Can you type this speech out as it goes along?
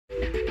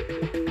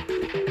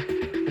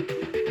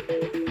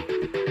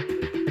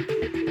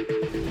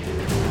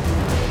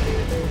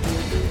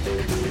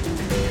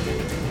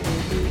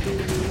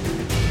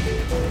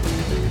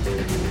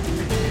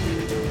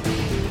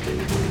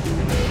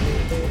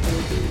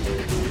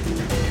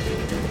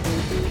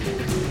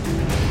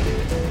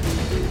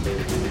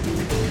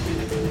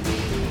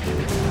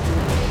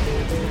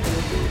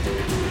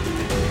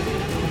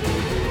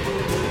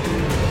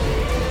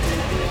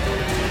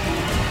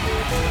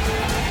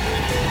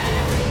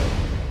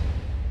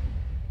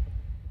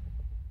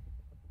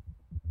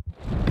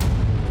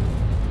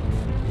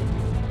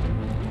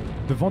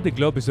The Vendée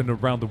Globe is an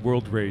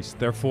around-the-world race,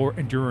 therefore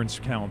endurance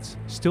counts.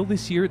 Still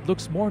this year it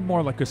looks more and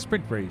more like a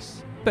sprint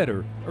race.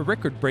 Better, a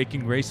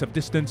record-breaking race of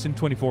distance in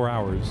 24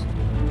 hours.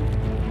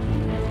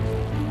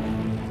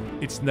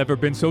 It's never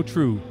been so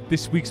true.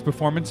 This week's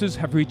performances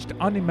have reached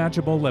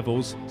unimaginable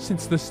levels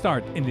since the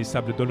start in Les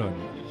Sables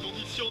d'Olonne.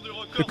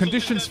 The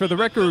conditions for the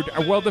record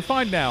are well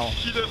defined now.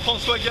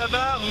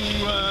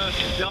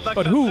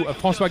 But who of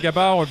François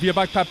Gabart or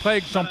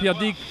Villabac-Paprec, Jean-Pierre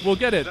Dick will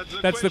get it?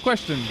 That's the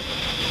question.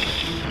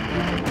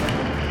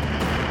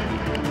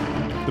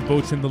 The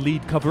boats in the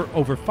lead cover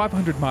over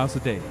 500 miles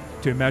a day.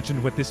 To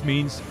imagine what this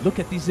means, look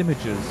at these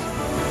images.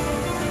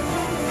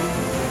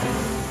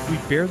 We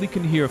barely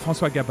can hear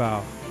François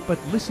Gabart, but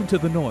listen to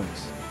the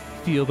noise.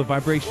 Feel the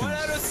vibrations.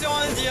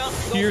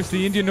 Here's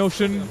the Indian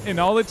Ocean in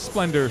all its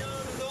splendor.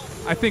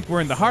 I think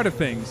we're in the heart of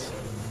things.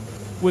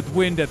 With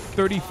wind at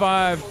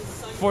 35,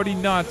 40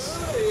 knots.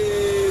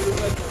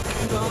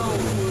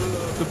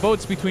 The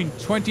boat's between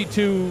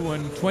 22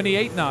 and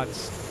 28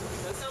 knots.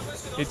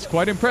 It's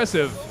quite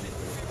impressive.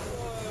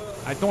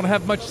 I don't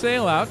have much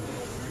sail out.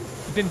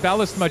 Didn't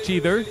ballast much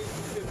either.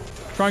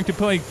 Trying to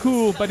play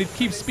cool, but it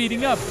keeps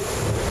speeding up.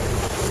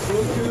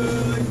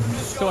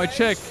 So I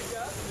check.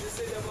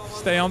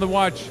 Stay on the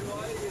watch.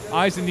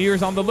 Eyes and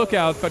ears on the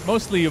lookout, but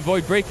mostly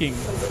avoid braking.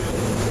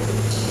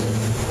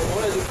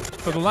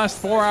 For the last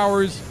 4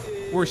 hours,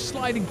 we're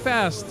sliding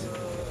fast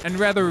and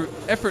rather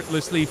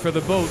effortlessly for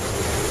the boat.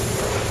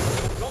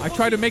 I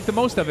try to make the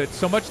most of it,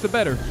 so much the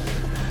better.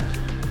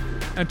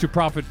 And to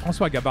profit,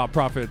 François Gabart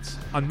profits.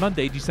 On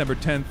Monday, December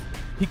 10th,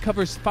 he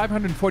covers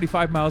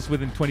 545 miles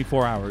within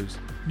 24 hours.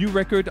 New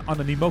record on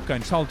an IMOCA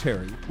in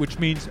solitary, which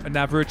means an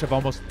average of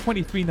almost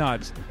 23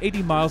 knots,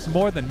 80 miles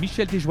more than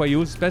Michel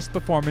Desjoyaux's best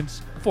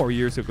performance 4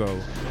 years ago.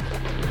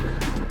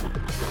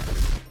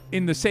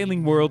 In the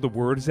sailing world, the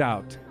word is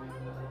out.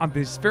 On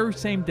this very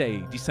same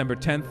day, December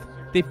 10th,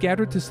 they've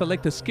gathered to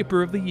select a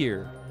skipper of the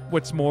year.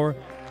 What's more,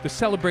 the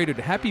celebrated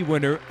happy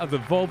winner of the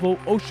Volvo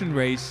Ocean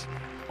Race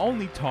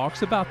only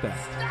talks about that.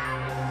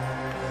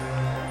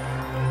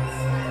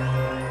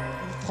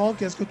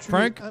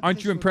 Frank,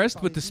 aren't you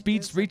impressed with the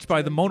speeds reached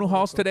by the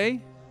monohulls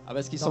today?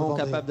 What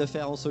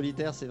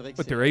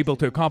they're able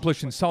to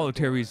accomplish in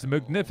solitary is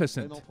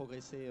magnificent.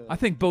 I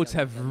think boats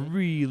have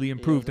really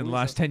improved in the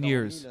last 10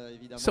 years.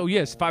 So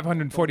yes,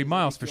 540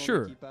 miles for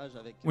sure.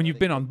 When you've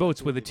been on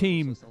boats with a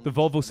team, the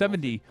Volvo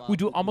 70, we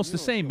do almost the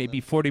same, maybe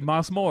 40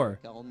 miles more.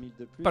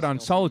 But on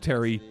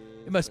solitary,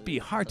 it must be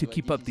hard to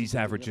keep up these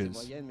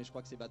averages.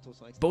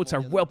 Boats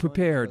are well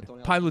prepared.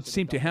 Pilots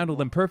seem to handle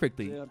them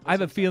perfectly. I have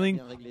a feeling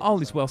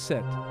all is well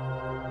set.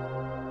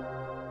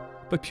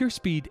 But pure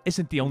speed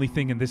isn't the only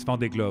thing in this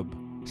Vendée Globe.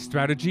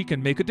 Strategy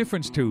can make a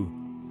difference too,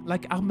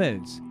 like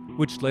Armel's,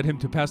 which led him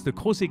to pass the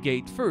Crozet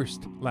Gate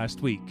first last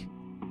week.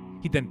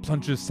 He then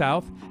plunges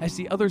south as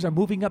the others are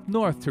moving up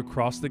north to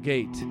cross the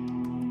gate.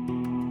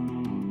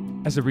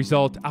 As a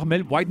result,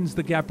 Armel widens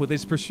the gap with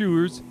his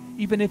pursuers,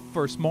 even if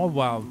for a small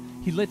while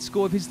he lets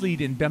go of his lead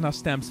in Bernard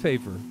Stamm's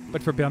favor.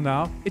 But for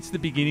Bernard, it's the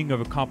beginning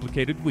of a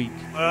complicated week.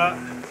 We're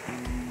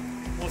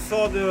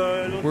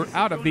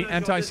out of the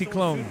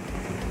anti-cyclone.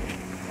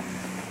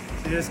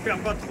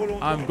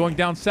 I'm going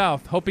down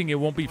south, hoping it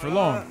won't be for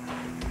long.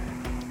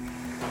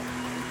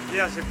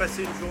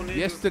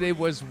 Yesterday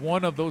was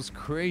one of those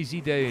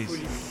crazy days.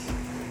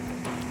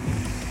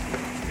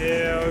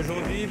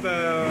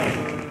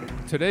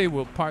 Today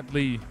we'll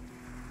partly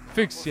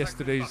fix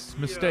yesterday's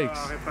mistakes.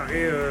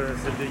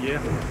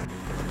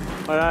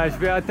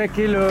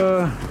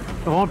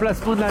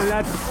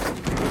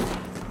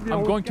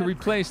 I'm going to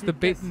replace the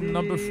baton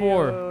number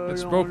 4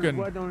 that's broken.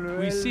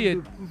 We see it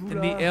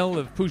in the L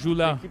of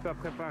Poujoula.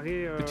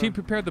 The team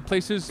prepared the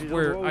places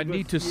where I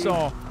need to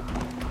saw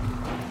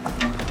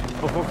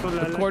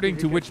according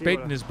to which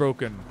baton is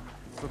broken.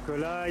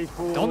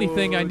 The only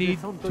thing I need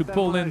to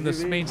pull in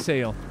this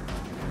mainsail.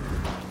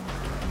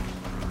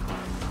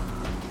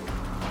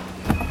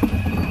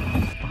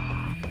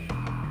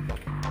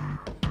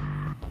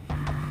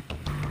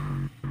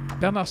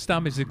 Bernard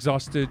Stamm is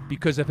exhausted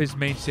because of his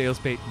mainsail's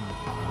baton.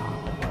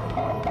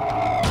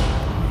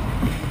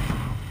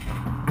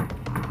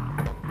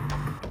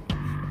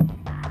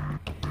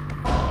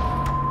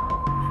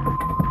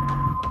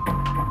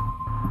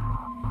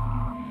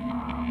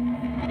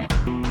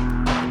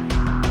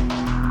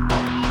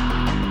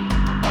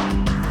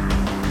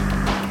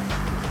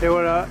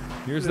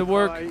 Here's the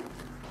work.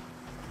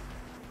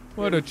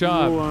 What a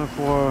job.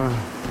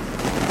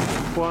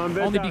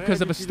 Only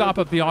because of a stop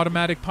of the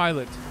automatic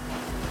pilot.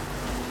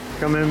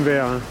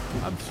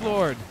 I'm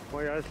floored.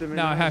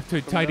 Now I have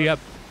to tidy up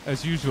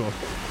as usual.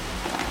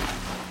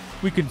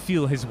 We can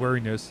feel his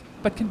weariness,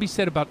 but can be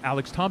said about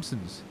Alex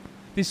Thompson's.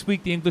 This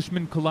week the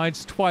Englishman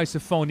collides twice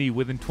a phony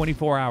within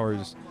 24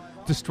 hours,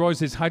 destroys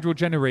his hydro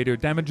generator,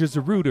 damages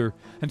a rudder,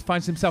 and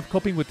finds himself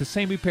coping with the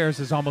same repairs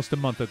as almost a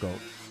month ago.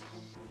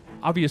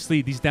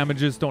 Obviously, these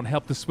damages don't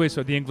help the Swiss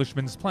or the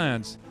Englishman's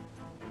plans.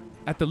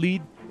 At the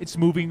lead, it's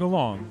moving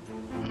along.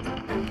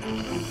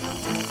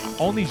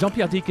 Only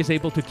Jean-Pierre Dick is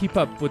able to keep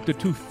up with the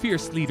two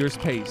fierce leaders'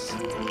 pace.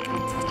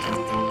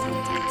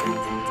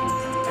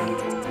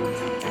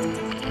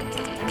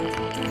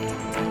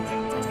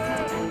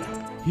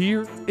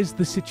 Here is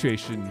the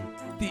situation.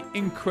 The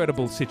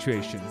incredible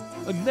situation.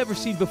 Never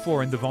seen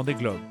before in the Vendée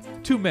Globe.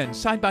 Two men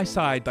side by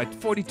side at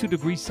 42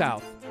 degrees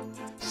south.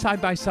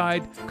 Side by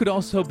side could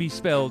also be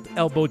spelled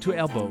elbow to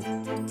elbow.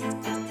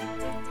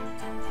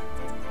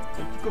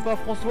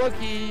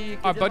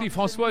 Our buddy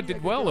François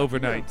did well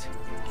overnight.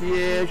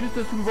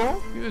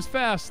 He was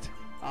fast,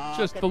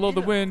 just below the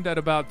wind at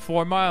about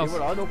 4 miles.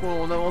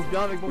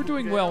 We're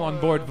doing well on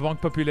board Banque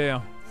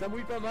Populaire.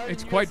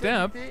 It's quite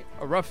damp,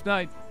 a rough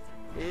night.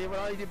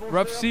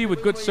 Rough sea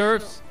with good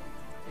surfs,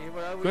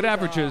 good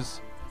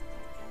averages.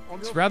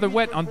 It's rather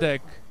wet on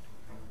deck.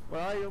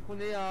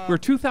 We're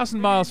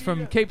 2,000 miles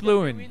from Cape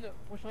Lewin.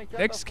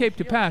 Next cape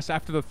to pass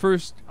after the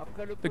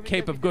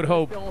Cape of Good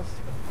Hope.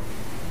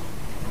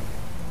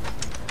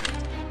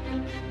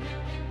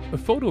 A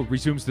photo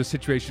resumes the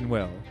situation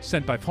well,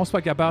 sent by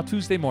François Gabart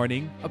Tuesday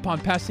morning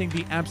upon passing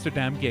the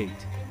Amsterdam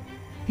gate.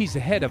 He's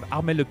ahead of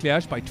Armel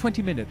Cléac'h by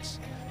 20 minutes.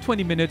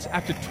 20 minutes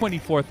after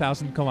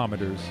 24,000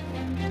 kilometers.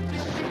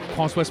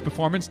 François'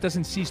 performance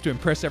doesn't cease to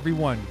impress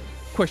everyone.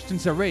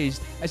 Questions are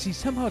raised as he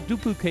somehow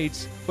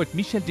duplicates what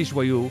Michel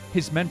Desjoyaux,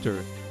 his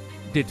mentor,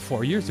 did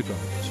 4 years ago.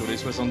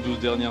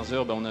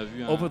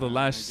 Over the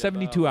last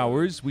 72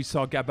 hours, we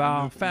saw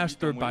Gabart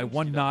faster by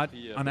 1 knot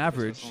on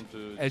average,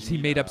 as he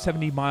made up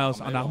 70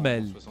 miles on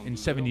Armel in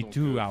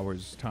 72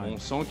 hours' time.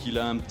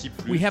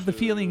 We have the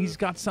feeling he's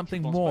got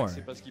something more.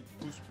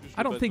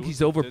 I don't think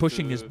he's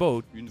over-pushing his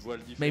boat.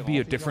 Maybe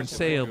a different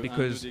sail,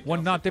 because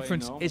 1 knot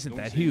difference isn't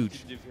that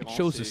huge. It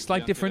shows a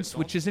slight difference,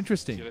 which is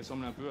interesting.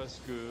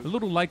 A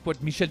little like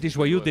what Michel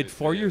Desjoyaux did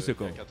 4 years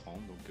ago.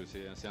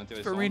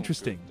 It's very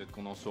interesting.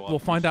 We'll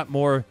find out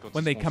more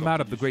when they come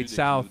out of the Great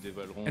South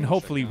and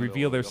hopefully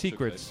reveal their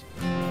secrets.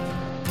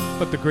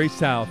 But the Great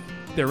South,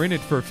 they're in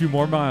it for a few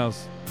more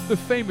miles. The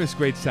famous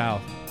Great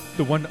South,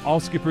 the one all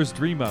skippers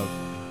dream of,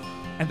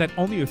 and that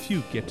only a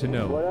few get to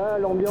know. Voilà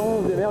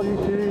l'ambiance des mers du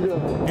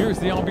Sud. Here's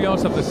the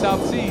ambiance of the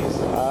South Seas.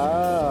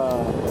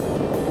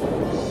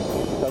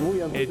 Ça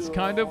mouille un peu. It's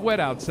kind of wet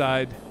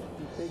outside.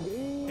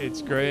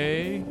 It's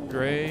gray,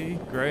 gray,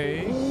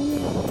 gray.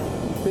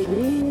 C'est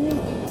gris.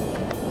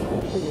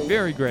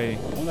 Very gray.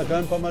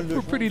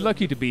 We're pretty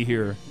lucky to be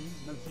here,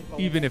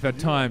 even if at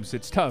times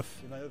it's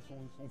tough.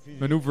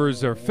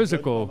 Maneuvers are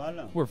physical.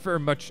 We're very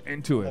much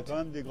into it.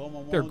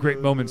 There are great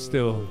moments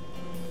still.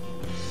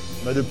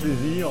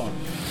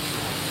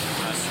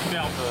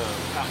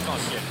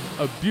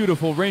 A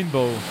beautiful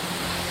rainbow.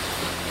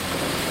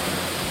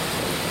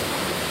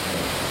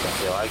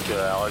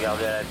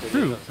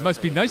 True,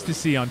 must be nice to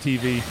see on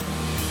TV.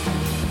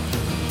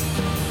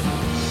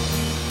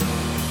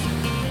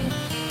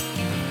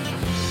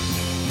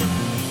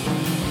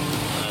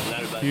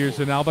 Here's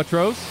an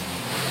albatross.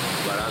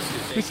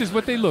 This is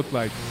what they look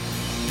like.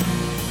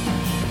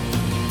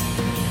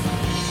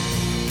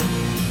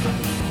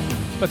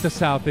 But the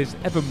south is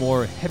ever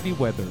more heavy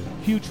weather,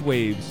 huge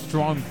waves,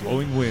 strong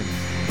blowing winds.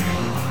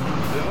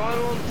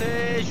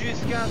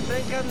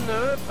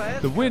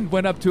 The wind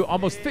went up to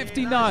almost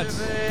 50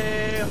 knots.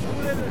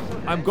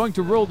 I'm going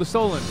to roll the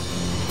Solent.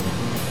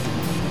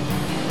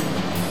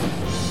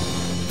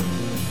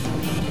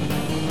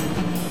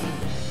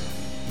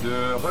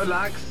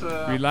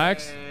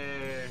 Relax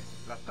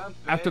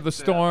after the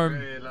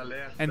storm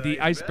and the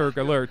iceberg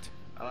alert.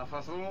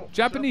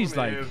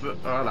 Japanese-like.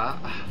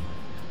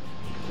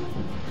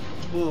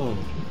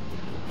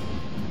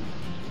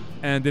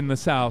 And in the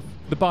south,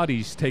 the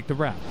bodies take the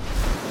rap.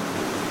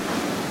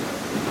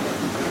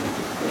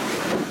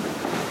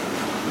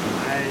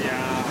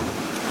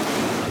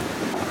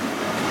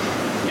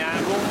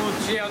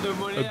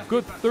 A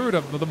good third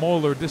of the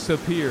molar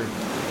disappeared.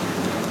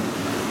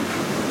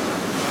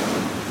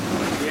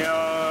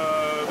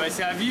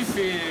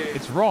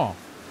 It's raw.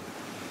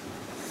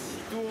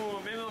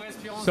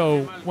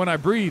 So when I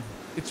breathe,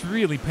 it's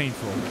really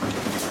painful.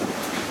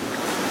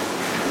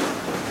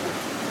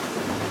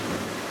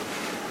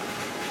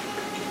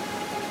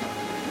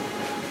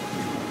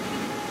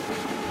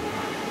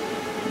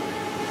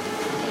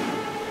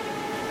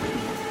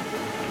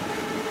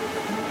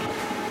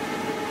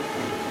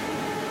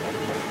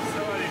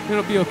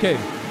 It'll be okay.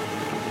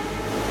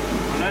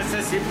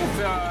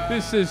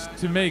 This is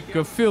to make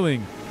a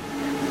filling.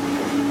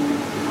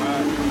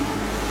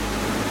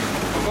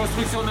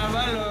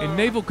 In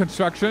naval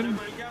construction,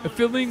 a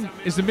filling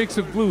is a mix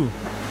of glue.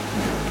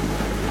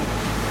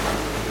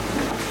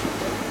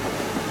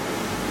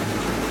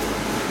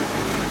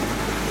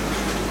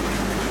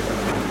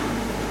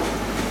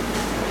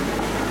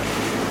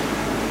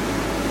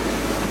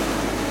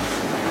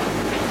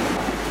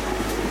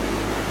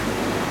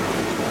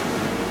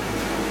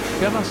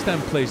 Bernard Stamm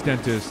plays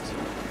dentist.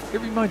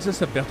 It reminds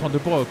us of Bertrand de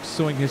Broc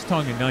sewing his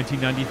tongue in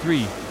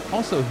 1993,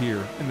 also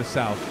here in the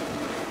south.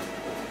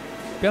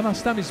 Bernard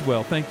Stamm is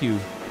well, thank you,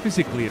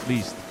 physically at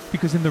least,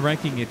 because in the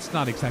ranking it's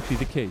not exactly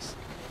the case.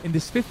 In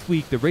this 5th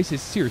week, the race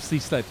is seriously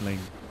settling,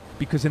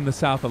 because in the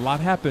south a lot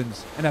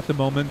happens, and at the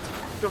moment,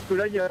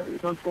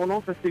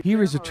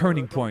 Here is a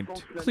turning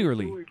point,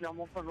 clearly,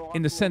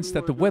 in the sense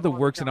that the weather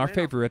works in our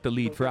favor at the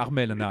lead for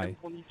Armel and I.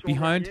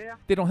 Behind,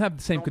 they don't have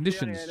the same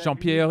conditions.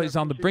 Jean-Pierre is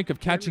on the brink of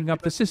catching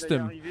up the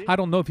system. I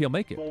don't know if he'll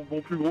make it.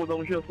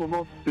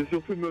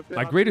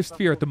 My greatest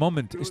fear at the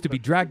moment is to be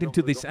dragged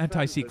into this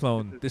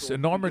anticyclone, this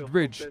enormous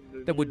ridge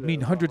that would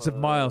mean hundreds of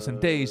miles and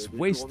days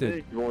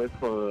wasted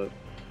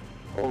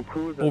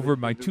over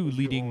my two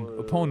leading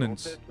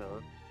opponents.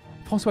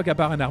 François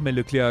Gabart and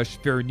Armel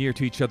Cléac'h, very near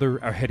to each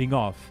other, are heading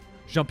off.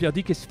 Jean-Pierre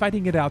is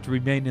fighting it out to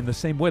remain in the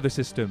same weather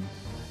system.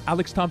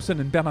 Alex Thompson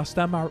and Bernard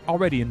Stamm are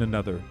already in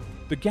another.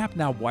 The gap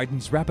now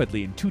widens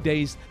rapidly. In 2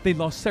 days, they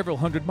lost several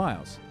hundred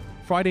miles.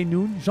 Friday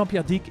noon,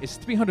 Jean-Pierre is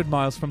 300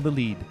 miles from the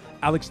lead.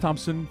 Alex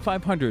Thompson,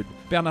 500.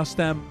 Bernard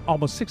Stamm,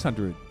 almost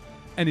 600.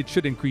 And it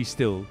should increase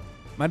still.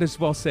 Might as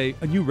well say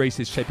a new race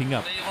is shaping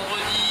up.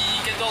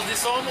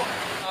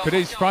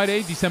 Today's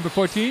Friday, December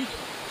 14th,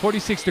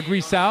 46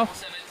 degrees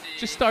south.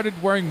 Just started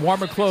wearing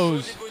warmer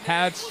clothes,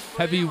 hats,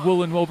 heavy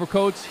woolen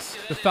overcoats,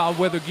 the foul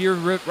weather gear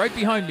right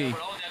behind me.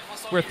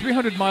 We're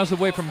 300 miles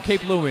away from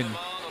Cape Lewin,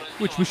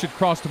 which we should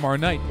cross tomorrow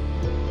night.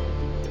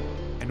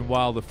 And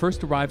while the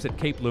first arrives at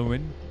Cape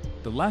Lewin,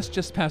 the last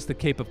just passed the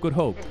Cape of Good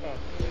Hope.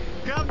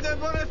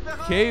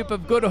 Cape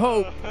of Good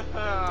Hope.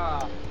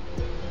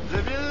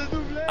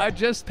 I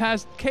just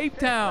passed Cape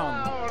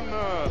Town.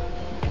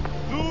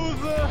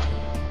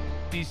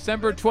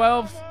 December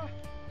 12th,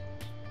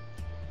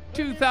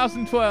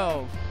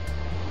 2012.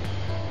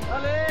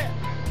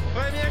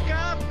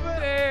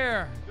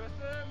 There.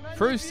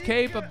 First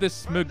Cape of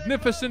this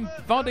magnificent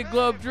Vendée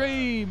Globe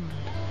dream.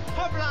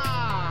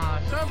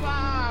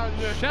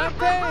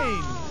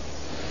 Champagne.